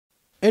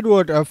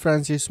Edward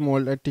Francis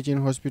Small Teaching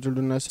Hospital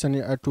duna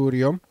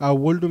Sanatorium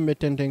woldum be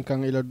tenten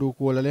kan ila do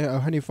ko wala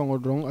hani fango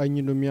drong ay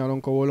nyindu mi alon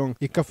ko wolong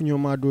ikaf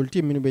nyoma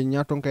dolti min be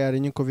nyaton kayare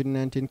ni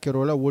covid-19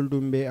 kerola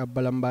woldum be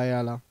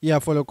balambayala ya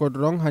folo ko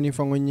drong hani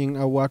fango nying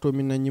wato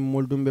min nyim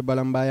moldum be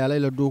balambayala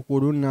ila do ko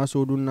dun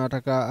naso dun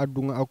nataka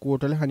adunga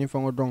akotole hani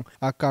fango drong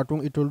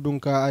akatung itol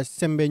dunka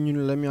sembe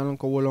nyun la mi alon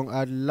ko wolong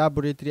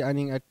laboratory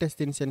aning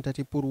testing center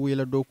ti pour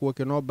wila do ko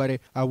ke no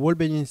bare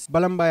wolbe nyin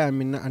balambaya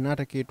min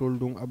anata ke tol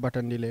dung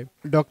batandile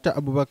Dr.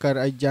 Abubakar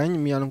Ajany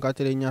mi alon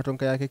katele nyaton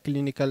kayake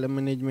clinical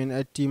management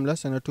team la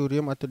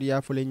Sanatorium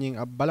atudia fole nying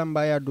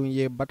balambaya dun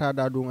ye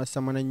batada dun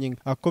samana nying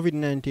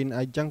covid-19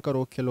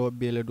 jankaro kelo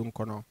bele dun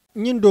kono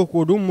nyin do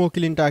ko dum mo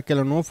kilinta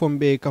kala no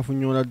fombe kafu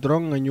nyola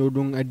drong nga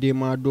nyodung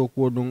adema do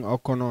ko dum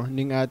kono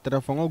ninga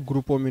trafango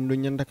grupo min do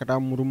nyanda kata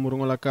murumuru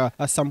ngolaka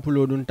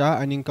sampulo dun ta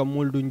anin kam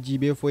moldun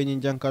jibe fo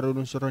nyin jankaro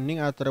dun soto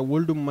ninga tra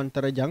woldum man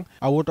tara jang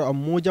awoto am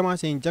mo jama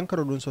sen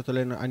jankaro dun soto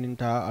len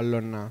aninta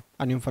allonna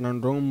anin fanan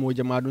drong mo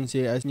jama dun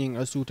se asning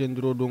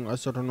asutendro dun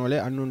sotonole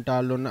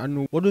anunta allonna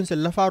anu wodun se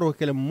lafaro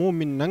kele mo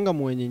min nanga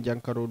mo nyin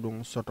jankaro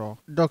dun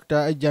soto Dr.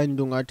 Ajany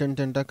dun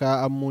atententa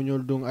ka am mo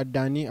nyol dun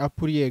adani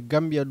apurie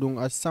Gambia dun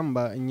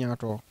samba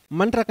nyato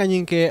mantraka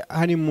nyinke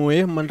hani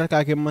moye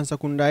mantraka ke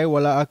mansakundai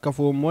wala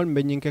akafo mol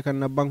mbe nyinke kan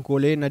na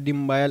bankole na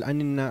dimbayal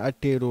aninna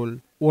aterol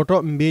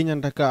woto mbe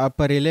nyantaka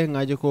aparele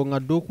ngaje ko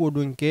ngadoko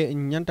dunke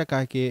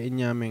nyantaka ke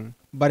nyameng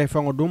bare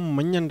fango dum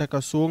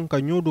manyantaka song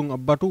ka nyodung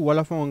batu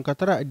wala fango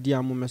katara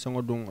diamu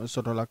mesango dung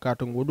sotola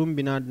katung wodum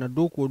bina na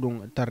doko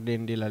dung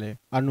tardendi lale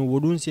anu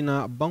wodun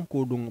sina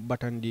banko dung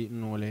batandi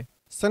nole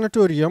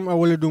Sanatorium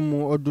wale dum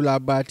odula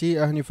bati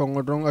ahni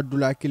fango drong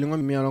adula kilingo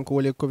mi alon ko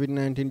wale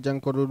covid-19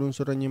 jankoro dum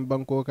sota nyim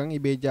banko kan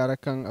ibe jara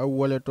kan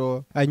wale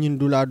to anyin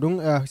dula dung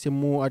se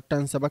mo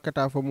tan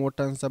sabakata fo mo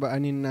tan saba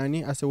anin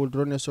nani asewul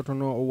drone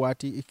sotono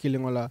wati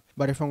kilingo la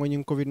bare fango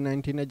nyim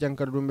covid-19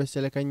 jankoro dum be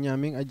sele kan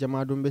nyaming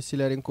jama dum be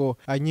silerin ko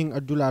anyin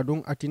adula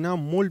dung atina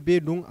molbe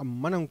dung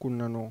manan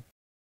kunnano